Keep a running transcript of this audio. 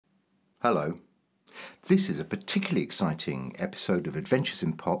Hello. This is a particularly exciting episode of Adventures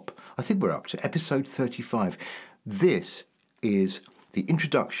in Pop. I think we're up to episode 35. This is the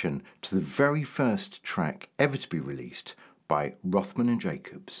introduction to the very first track ever to be released by Rothman and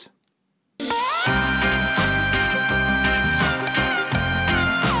Jacobs.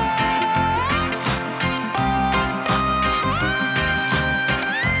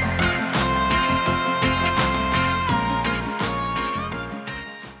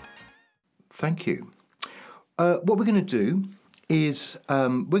 Thank you. What we're going to do is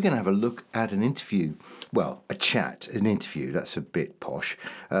we're going to have a look at an interview, an interview, that's a bit posh,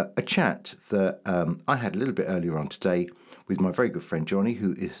 a chat that I had a little bit earlier on today with my very good friend Johnny,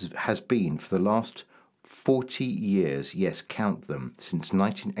 who has been for the last 40 years, yes, count them, since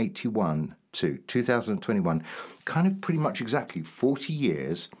 1981 to 2021, kind of pretty much exactly 40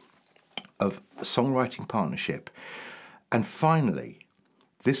 years of songwriting partnership. And finally,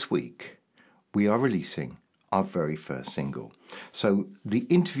 this week, we are releasing our very first single. So the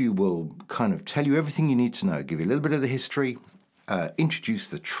interview will kind of tell you everything you need to know, give you a little bit of the history, introduce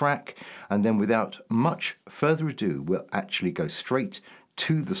the track, and then without much further ado, we'll actually go straight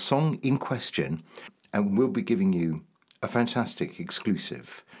to the song in question, and we'll be giving you a fantastic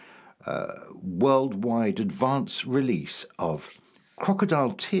exclusive worldwide advance release of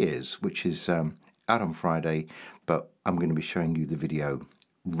Crocodile Tears, which is out on Friday, but I'm going to be showing you the video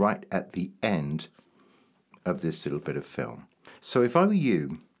right at the end of this little bit of film. So if I were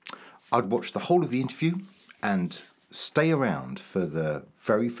you, I'd watch the whole of the interview and stay around for the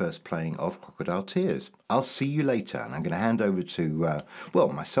very first playing of Crocodile Tears. I'll see you later, and I'm going to hand over to,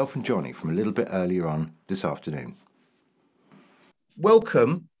 myself and Johnny from a little bit earlier on this afternoon.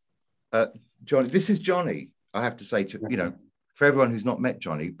 Welcome, Johnny. This is Johnny, I have to say, for everyone who's not met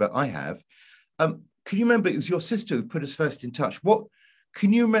Johnny, but I have. Can you remember, it was your sister who put us first in touch.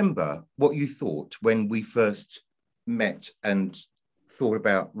 Can you remember what you thought when we first met and thought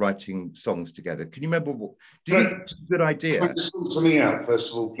about writing songs together? Can you remember did you think it was a good idea? Can I just sort something out,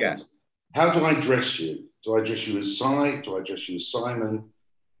 first of all, please? Yeah. How do I dress you? Do I dress you as Si? Do I dress you as Simon?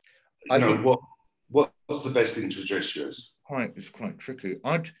 What's the best thing to address you as? It's quite tricky.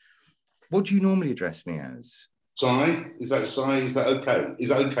 What do you normally address me as? Si? Is that Si? Is that okay? Is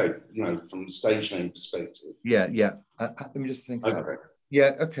that okay, from the stage name perspective? Yeah. Let me just think about Okay. it.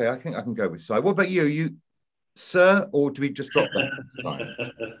 Yeah, okay, I think I can go with Si. What about you? You, sir, or do we just drop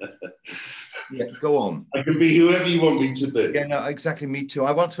that? Yeah, go on. I can be whoever you want me to be. Yeah, no, exactly, me too.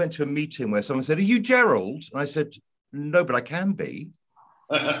 I once went to a meeting where someone said, "Are you Gerald?" And I said, "No, but I can be."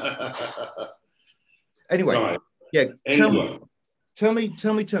 Anyway, Right. Yeah, Anyway. tell me,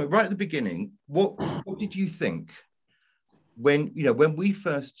 right at the beginning, what did you think when we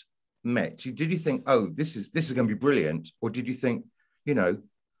first met? Did you think, oh, this is going to be brilliant, or did you think,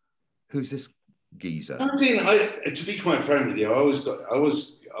 who's this geezer? To be quite frank with you, I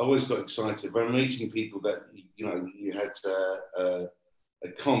always got excited when meeting people that you had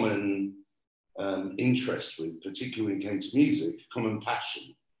a common interest with, particularly when it came to music, common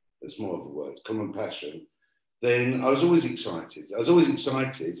passion. That's more of a word, common passion. Then I was always excited. And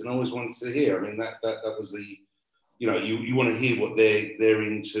I always wanted to hear. I mean, that was the, you want to hear what they're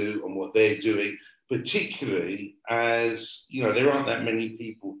into and what they're doing. Particularly as, there aren't that many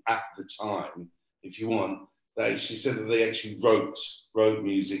people at the time, if you want, that actually said that they actually wrote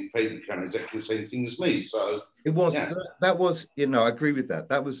music, played the piano, exactly the same thing as me. So it was, yeah. That was, I agree with that.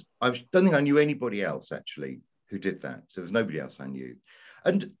 That was, I don't think I knew anybody else actually who did that. So there's nobody else I knew.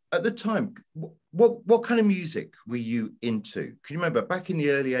 And at the time, what kind of music were you into? Can you remember back in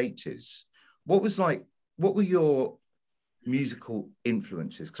the early 80s, what were your musical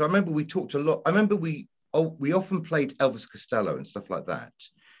influences? Because I remember we talked a lot. I remember we often played Elvis Costello and stuff like that,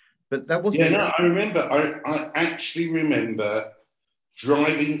 but that wasn't. Yeah, no, I actually remember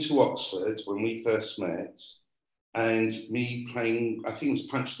driving to Oxford when we first met, and me playing. I think it was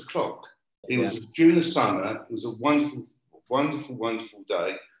Punch the Clock. It was during the summer. It was a wonderful, wonderful, wonderful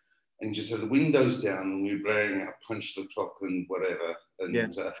day, and just had the windows down, and we were blaring out Punch the Clock and whatever. And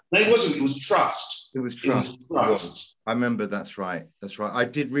no, it wasn't. It was Trust. It was Trust. I remember. That's right. I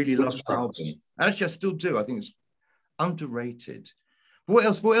did really love that album. Actually, I still do. I think it's underrated. What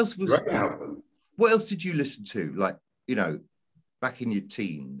else was? Great album. What else did you listen to? Like, back in your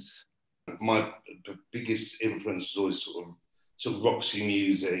teens. My biggest influence was always sort of Roxy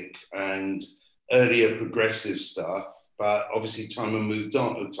music and earlier progressive stuff. But obviously, time had moved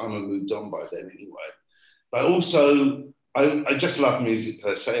on by then anyway. But also, I just love music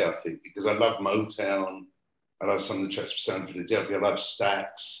per se, I think, because I love Motown. I love some of the tracks from Sound Philadelphia. I love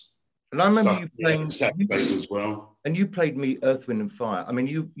Stax. And I remember stuff you yeah, playing, Saturday as well. and you played me Earth, Wind and Fire. I mean,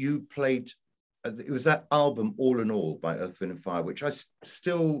 you played, it was that album All in All by Earth, Wind and Fire, which I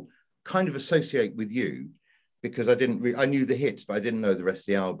still kind of associate with you because I knew the hits, but I didn't know the rest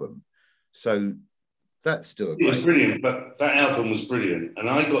of the album. So that's still a It was great. brilliant, but that album was brilliant, and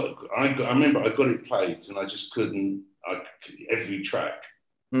I remember I got it played, and I just couldn't. Every track.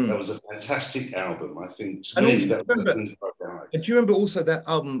 That was a fantastic album. I think to me that was and do you remember also that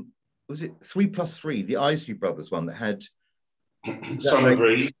album? Was it 3+3, the Isley Brothers one that had Summer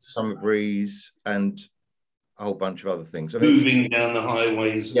Breeze, and a whole bunch of other things. I mean, moving down the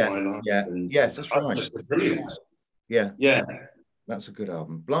highways of my life. Yeah, yes, that's right. Just brilliant. Yeah, yeah, that's a good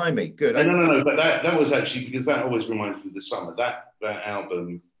album. Blimey, good. No, but that was actually because that always reminds me of the summer. That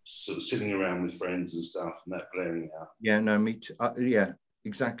album, sort of sitting around with friends and stuff, and that blaring out. Yeah, no, me too. Yeah,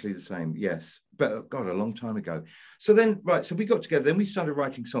 exactly the same. Yes, but God, a long time ago. So then, right, so we got together. Then we started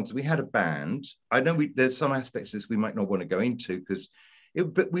writing songs. We had a band. I know there's some aspects of this we might not want to go into because,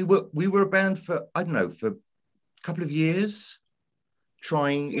 but we were a band for I don't know for a couple of years,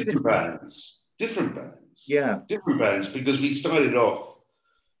 trying different bands. Yeah, different bands because we started off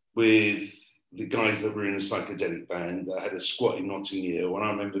with the guys that were in a psychedelic band that had a squat in Notting Hill, and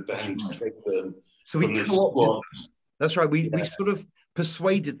I remember having to take them. So we co-opted. That's right. We sort of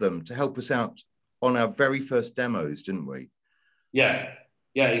persuaded them to help us out on our very first demos, didn't we? Yeah,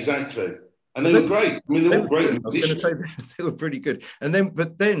 exactly. And they were great. I mean, they were great. I was going to say they were pretty good. And then,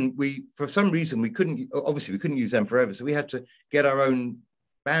 but then we, for some reason, we couldn't use them forever, so we had to get our own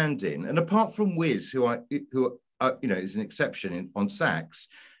band in. And apart from Wiz, who is an exception on sax,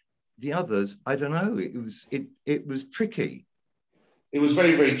 the others, I don't know. It was tricky. It was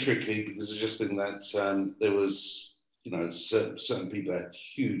very, very tricky because I just think that there was, certain people had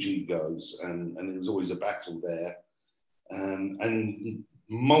huge egos, and there was always a battle there, and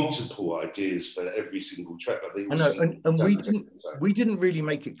multiple ideas for every single track. But they we didn't really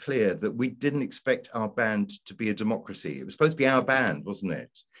make it clear that we didn't expect our band to be a democracy. It was supposed to be our band, wasn't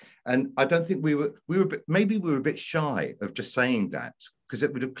it? And I don't think we were maybe we were a bit shy of just saying that because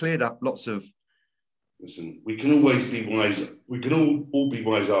it would have cleared up lots of. Listen, we can always be wise. We can all be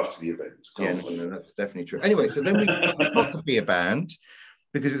wise after the event. No, that's definitely true. Anyway, so then we got to be a band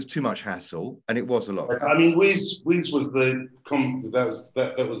because it was too much hassle, and it was a lot. I mean, Wiz was the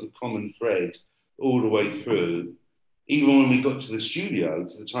common thread all the way through. Even when we got to the studio,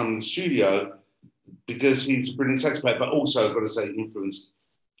 to the time in the studio, because he's a brilliant sax player, but also I've got to say influenced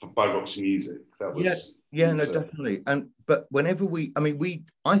by Roxy Music. That was definitely. But whenever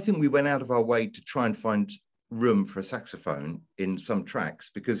I think we went out of our way to try and find room for a saxophone in some tracks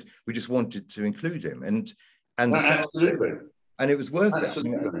because we just wanted to include him, and absolutely. And it was worth it. I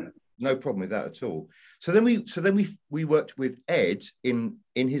mean, no problem with that at all. So then we worked with Ed in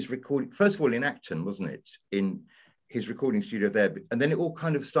his recording. First of all, in Acton, wasn't it? In his recording studio there, and then it all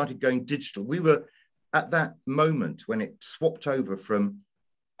kind of started going digital. We were at that moment when it swapped over from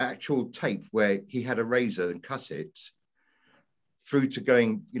actual tape where he had a razor and cut it through to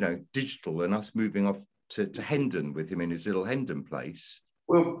going, digital, and us moving off to Hendon with him in his little Hendon place.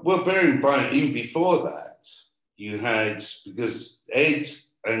 Well, bearing in mind, even before that, you had, because Ed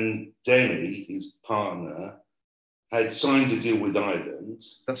and Denny, his partner, had signed a deal with Island.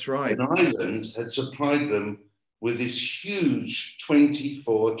 That's right. And Island had supplied them with this huge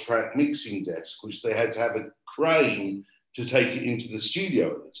 24-track mixing desk, which they had to have a crane to take it into the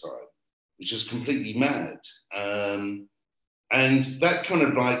studio at the time, which was completely mad. And that kind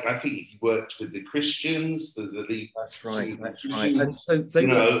of I think he worked with the Christians, the lead. That's right. And so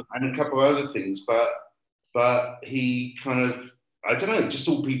and a couple of other things, but he kind of, I don't know, just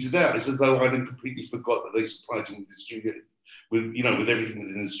all petered out. It's as though I had completely forgot that they supplied him with the studio, with everything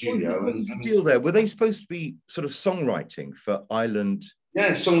within the studio. What was the deal there? Were they supposed to be sort of songwriting for Island?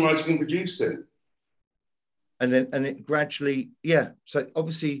 Yeah, songwriting and producing. And it gradually, so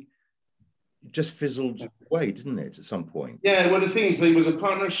obviously just fizzled away, didn't it, at some point? Yeah, well, the thing is, there was a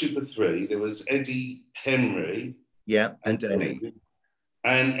partnership of three. There was Eddie Henry. Yeah, and Denny.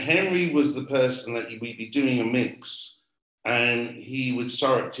 And Henry was the person that we'd be doing a mix, and he would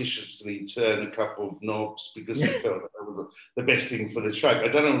surreptitiously turn a couple of knobs because he felt that was the best thing for the track. I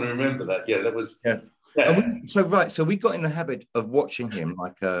don't know if I remember that. Yeah, that was... Yeah. So we got in the habit of watching him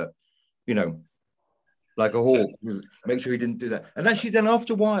like a hawk, make sure he didn't do that. And actually then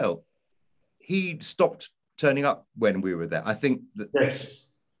after a while, he stopped turning up when we were there. I think that...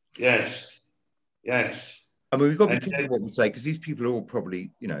 Yes. I mean, we've got to be careful what we say, because these people are all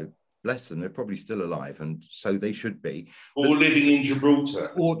probably, bless them, they're probably still alive, and so they should be. Or living in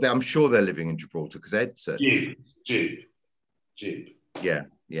Gibraltar. I'm sure they're living in Gibraltar, because Ed said... Jib. Yeah.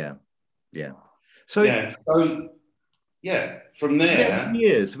 Yeah. So Yeah. So yeah, from there.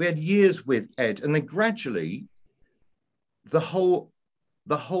 we had years with Ed, and then gradually the whole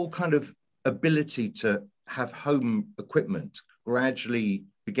kind of ability to have home equipment gradually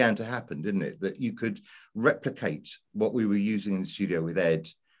began to happen, didn't it? That you could replicate what we were using in the studio with Ed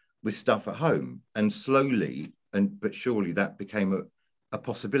with stuff at home, and slowly but surely that became a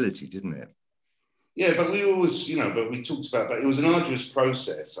possibility, didn't it? Yeah, but we always, but we talked about, but it was an arduous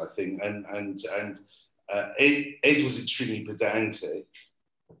process, I think, and Ed was extremely pedantic,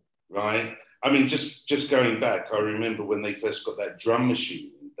 right? I mean, just going back, I remember when they first got that drum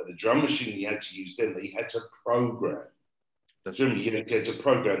machine, but the drum machine you had to use then, that you had to program. You had to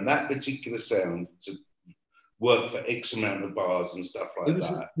program that particular sound to work for X amount of bars and stuff like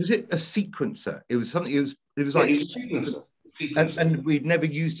that. Was it a sequencer? It was something. It was Yeah, like it was a sequencer. And we'd never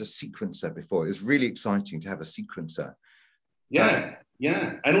used a sequencer before. It was really exciting to have a sequencer. Yeah,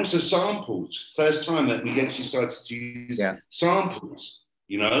 yeah, and also samples. First time that we actually started to use samples,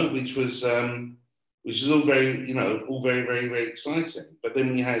 which was all very, all very, very, very exciting. But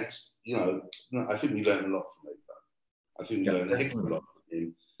then we had, I think we learned a lot from it. I think we learned a heck of a lot from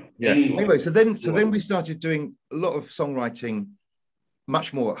him. Yeah. Anyway, so then we started doing a lot of songwriting,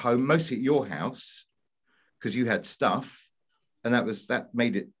 much more at home, mostly at your house, because you had stuff, and that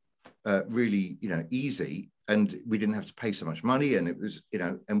made it really, easy, and we didn't have to pay so much money, and it was,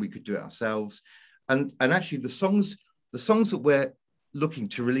 and we could do it ourselves. And actually, the songs that we're looking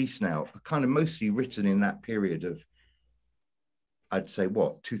to release now are kind of mostly written in that period of, I'd say,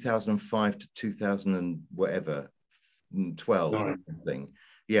 2005 to 2000 and whatever, 12 thing.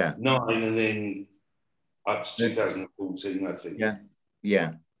 Yeah. 9 and then up to 2014, I think.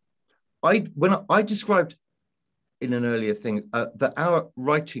 Yeah. When I described in an earlier thing that our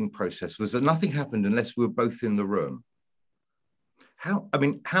writing process was that nothing happened unless we were both in the room. How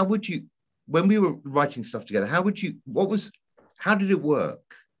would you, when we were writing stuff together, how did it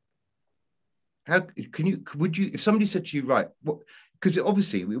work? If somebody said to you, right, because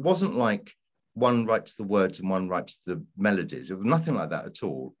obviously it wasn't like one writes the words and one writes the melodies. It was nothing like that at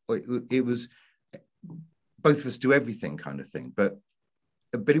all. It was both of us do everything kind of thing, but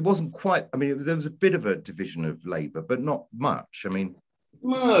it wasn't quite. I mean, there was a bit of a division of labor, but not much. I mean,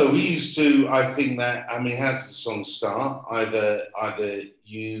 no, we used to. I think that. I mean, how does the song start? Either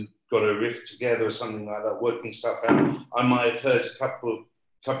you got a riff together or something like that, working stuff out. I might have heard a couple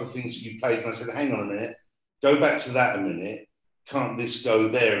of things that you played, and I said, "Hang on a minute, go back to that a minute. Can't this go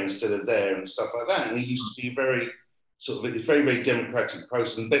there instead of there and stuff like that?" And it used to be it's very, very democratic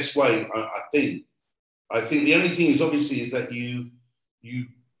process. And the best way, I think the only thing is obviously is that you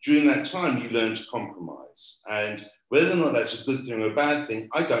during that time you learn to compromise, and whether or not that's a good thing or a bad thing,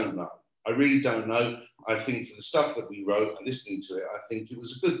 I don't know. I really don't know. I think for the stuff that we wrote and listening to it, I think it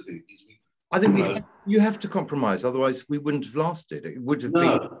was a good thing. I think you have to compromise, otherwise we wouldn't have lasted. It would have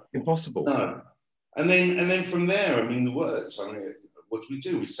been impossible. No. And then from there, I mean, the words. I mean, what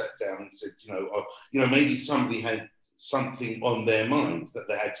do? We sat down and said, maybe somebody had something on their mind that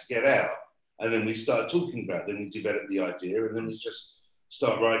they had to get out, and then we started talking about it. Then we developed the idea, and then we just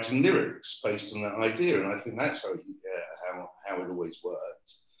start writing lyrics based on that idea. And I think that's how it always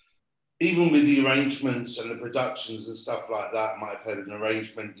worked. Even with the arrangements and the productions and stuff like that, I might have had an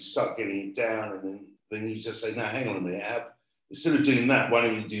arrangement. You start getting it down, and then you just say, "No, hang on a minute. Instead of doing that, why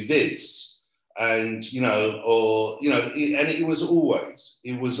don't you do this?" And and it was always.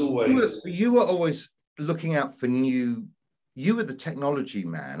 You were always looking out for new. You were the technology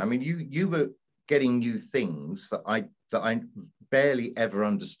man. I mean, you were getting new things that I barely ever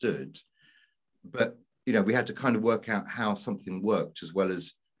understood, but we had to kind of work out how something worked as well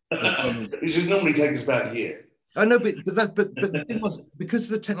as. It should normally take us about a year. I know, but the thing was, because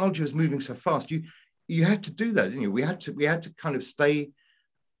the technology was moving so fast, you had to do that, didn't you? We had to kind of stay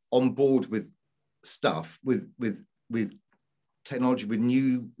on board with stuff, with technology, with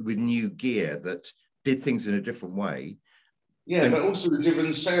new gear that did things in a different way. Yeah, but also the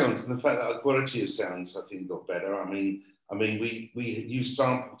different sounds and the fact that our quality of sounds, I think, got better. I mean, we used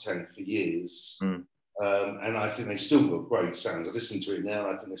Sample Tank for years, and I think they still got great sounds. I listen to it now,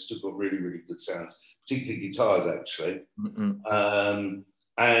 and I think they still got really, really good sounds, particularly guitars, actually. And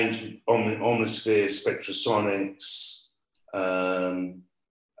Omnisphere, Spectrasonics.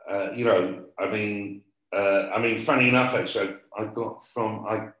 Funny enough, actually, I got from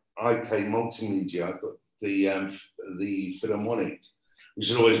IK Multimedia. I got the Philharmonic,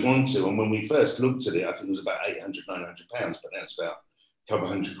 which I always wanted to. And when we first looked at it, I think it was about £800, £900, but now it's about a couple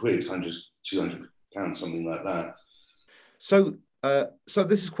of £100, 100, £200, something like that. So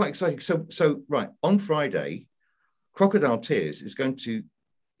this is quite exciting. So right, on Friday, Crocodile Tears is going to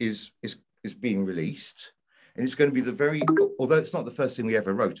is being released, and it's going to be although it's not the first thing we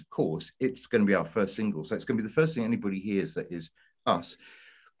ever wrote, of course, it's going to be our first single. So it's going to be the first thing anybody hears that is us.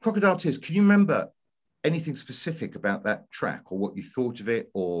 Crocodile Tears, can you remember anything specific about that track, or what you thought of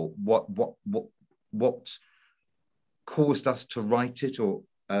it, or what caused us to write it, or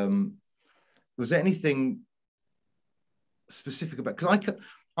was there anything specific about? Because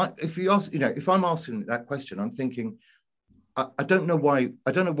if you ask, if I'm asking that question, I'm thinking, I don't know why.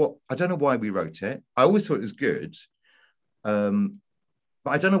 I don't know why we wrote it. I always thought it was good, but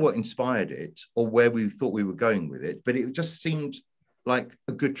I don't know what inspired it or where we thought we were going with it. But it just seemed like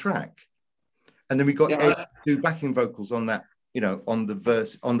a good track. And then we got Ed to do backing vocals on that, on the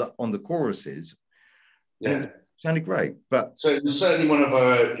verse, on the choruses. Yeah, it sounded great. But so it was certainly one of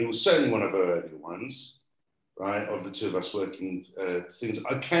our earlier ones, right? Of the two of us working things.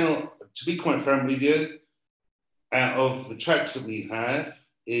 I cannot, to be quite frank with you, out of the tracks that we have,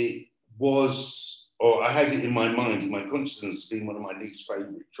 it was, or I had it in my mind, in my consciousness, being one of my least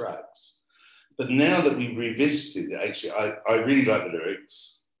favourite tracks. But now that we've revisited it, actually, I really like the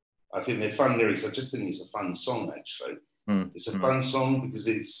lyrics. I think they're fun lyrics. I just think it's a fun song, actually. It's a fun song because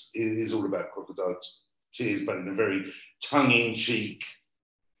it is all about crocodile tears, but in a very tongue-in-cheek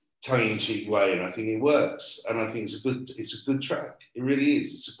way, and I think it works. And I think it's a good track. It really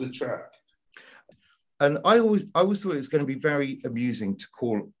is. It's a good track. And I always thought it was going to be very amusing to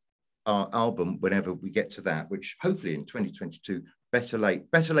call our album, whenever we get to that, which hopefully in 2022, better late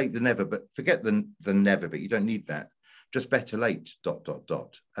than never, but forget the never, but you don't need that. Just better late, ...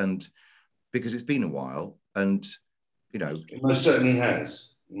 And because it's been a while, and, It most certainly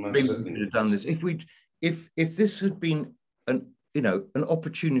has. Maybe we could have done this. If this had been an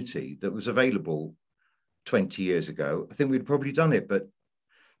opportunity that was available 20 years ago, I think we'd probably done it. But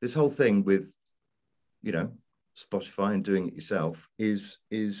this whole thing with, Spotify and doing it yourself is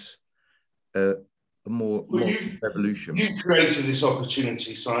a more revolution. You created this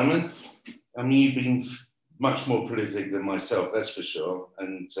opportunity, Simon. I mean, you've been much more prolific than myself, that's for sure.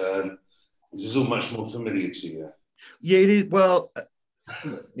 And this is all much more familiar to you. Yeah, it is. Well,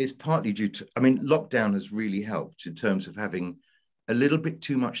 it's partly due to, lockdown has really helped in terms of having a little bit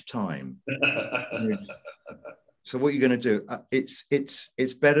too much time. So what you're going to do,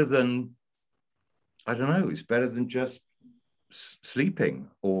 it's better than, I don't know, it's better than just sleeping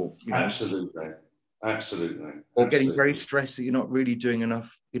or, Absolutely. Or getting very stressed that you're not really doing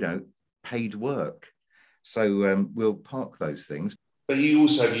enough, paid work. So we'll park those things. But you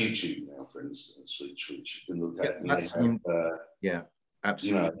also have YouTube now, for instance, which you can look at. Yeah,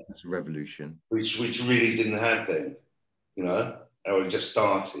 absolutely. It's a revolution. Which really didn't have then, or it just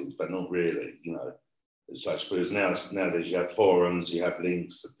started, but not really, as such. Whereas nowadays you have forums, you have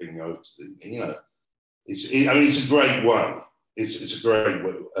links that bring you over to the, it's a great way. It's a great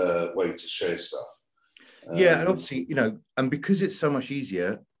way to share stuff. Yeah, and obviously, and because it's so much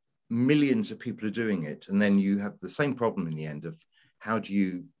easier, millions of people are doing it, and then you have the same problem in the end of how do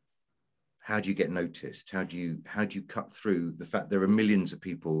you get noticed? How do you cut through the fact there are millions of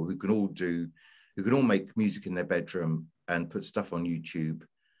people who can all make music in their bedroom and put stuff on YouTube,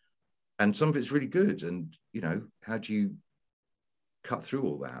 and some of it's really good, and how do you cut through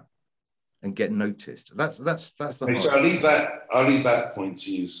all that and get noticed? That's the hard. So I'll leave that point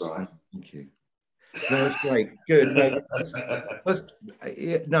to you, Si. Thank you. No, that's great. Good. But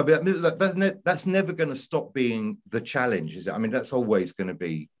that's never going to stop being the challenge, is it? That's always going to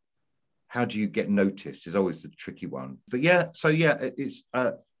be, how do you get noticed is always the tricky one. But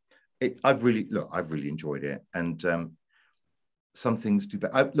I've really enjoyed it, and some things do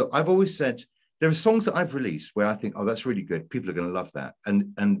better. I've always said there are songs that I've released where I think, oh, that's really good. People are going to love that,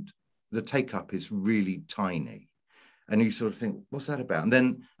 and the take up is really tiny. And you sort of think, what's that about? And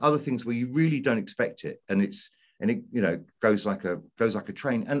then other things where you really don't expect it, and it goes like a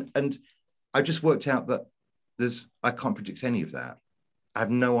train. And I just worked out that I can't predict any of that. I have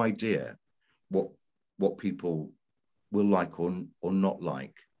no idea what people will like or not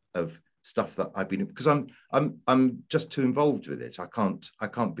like of stuff that I've been, because I'm just too involved with it. I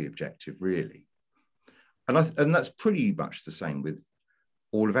can't be objective really. And that's pretty much the same with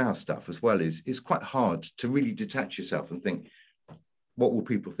all of our stuff as well. It's quite hard to really detach yourself and think, what will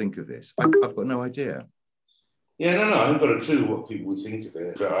people think of this? I've got no idea. Yeah, no, I haven't got a clue what people would think of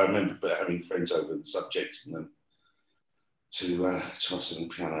it. But I remember having friends over and subjecting them to us on the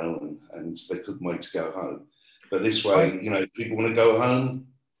piano, and they couldn't wait to go home. But this way, if people want to go home,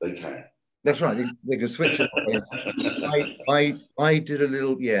 they can. That's right. They can switch it. I did a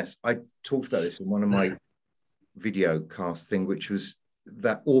little, yes, I talked about this in one of my video cast thing, which was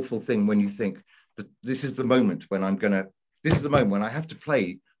that awful thing when you think that this is the moment when I have to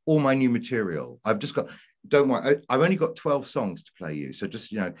play all my new material. I've just got, don't worry, I've only got 12 songs to play you. So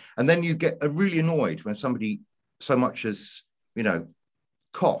just, you know, and then you get really annoyed when somebody so much as, you know,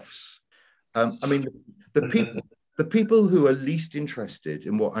 coughs. I mean, the people who are least interested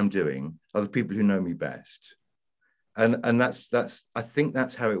in what I'm doing are the people who know me best. And that's I think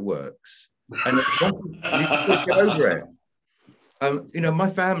that's how it works. And you get over it. You know, my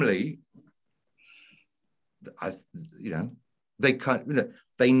family, they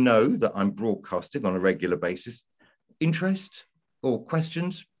they know that I'm broadcasting on a regular basis. Interest or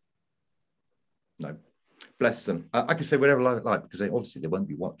questions? No, bless them. I can say whatever I like because obviously they won't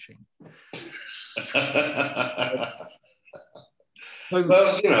be watching.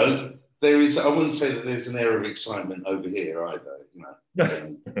 Well, you know, there is. I wouldn't say that there's an air of excitement over here either. You know,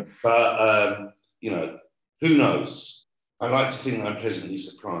 but you know, who knows? I like to think I'm pleasantly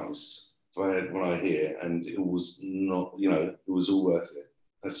surprised by what I hear, and it was not. You know, it was all worth it.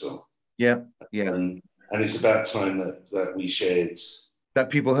 That's all. Yeah, yeah. And it's about time that we shared. That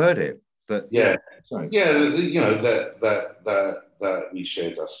people heard it. That yeah, you know that we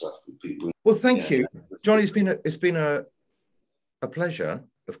shared our stuff with people. Well, thank you, Johnny. It's been a pleasure,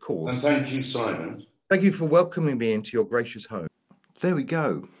 of course. And thank you, Simon. Thank you for welcoming me into your gracious home. There we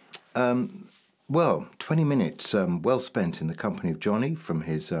go. Well, 20 minutes well spent in the company of Johnny from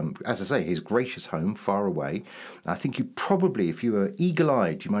his, as I say, his gracious home far away. I think you probably, if you were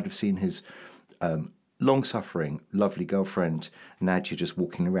eagle-eyed, you might have seen his long-suffering, lovely girlfriend, Nadja, just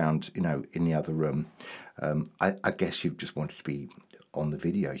walking around, you know, in the other room. I guess you just wanted to be on the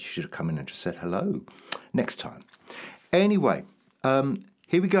video. You should have come in and just said hello next time. Anyway,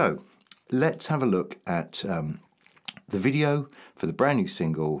 here we go. Let's have a look at the video for the brand new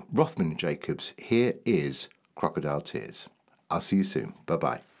single, Rothman and Jacobs. Here is Crocodile Tears. I'll see you soon.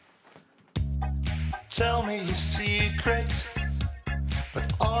 Bye-bye. Tell me your secrets,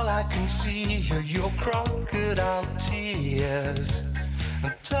 but all I can see are your crocodile tears.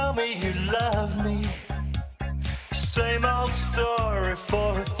 And tell me you love me, same old story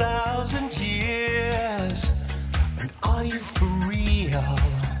for 1,000 years. And are you for real,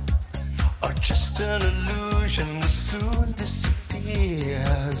 or just an illusion that soon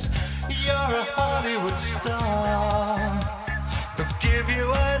disappears? You're a Hollywood star, they'll give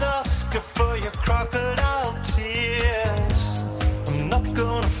you an Oscar for your crocodile tears. I'm not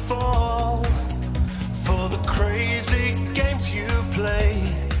gonna fall for the crazy games you play.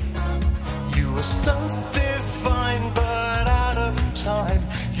 You are so divine but out of time.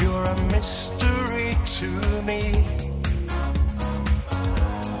 You're a mystery to me.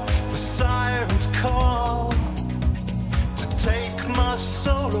 The sirens call to take my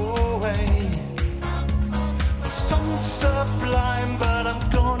soul away. The sun's sublime, but I'm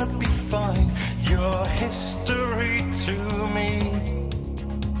gonna be fine. You're history to me.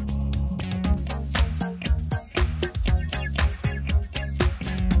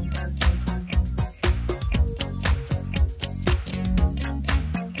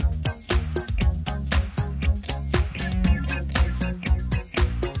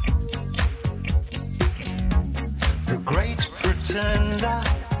 Pretender,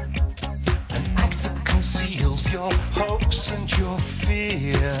 an act that conceals your hopes and your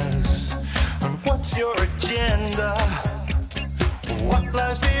fears. And what's your agenda? What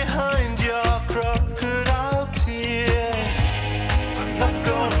lies behind your crocodile tears? I'm not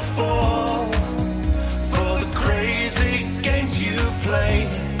gonna fall for the crazy games you play.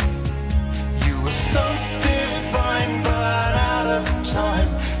 You are so divine but out of time.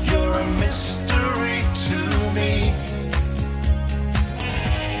 You're a mystery to me.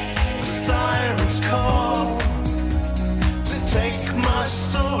 Sirens call to take my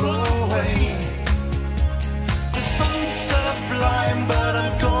soul away. The sun's sublime, but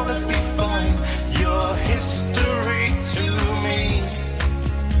I'm gonna be fine. You're history to me.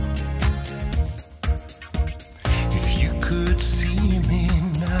 If you could see me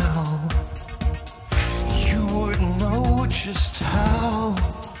now, you would know just how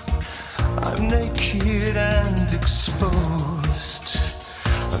I'm naked and exposed.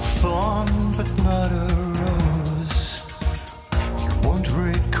 A thorn, but not a rose. You won't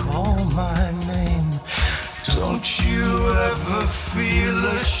recall my name. Don't you ever feel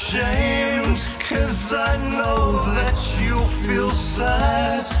ashamed? 'Cause I know that you'll feel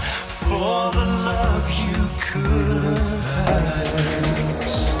sad for the love you could have had.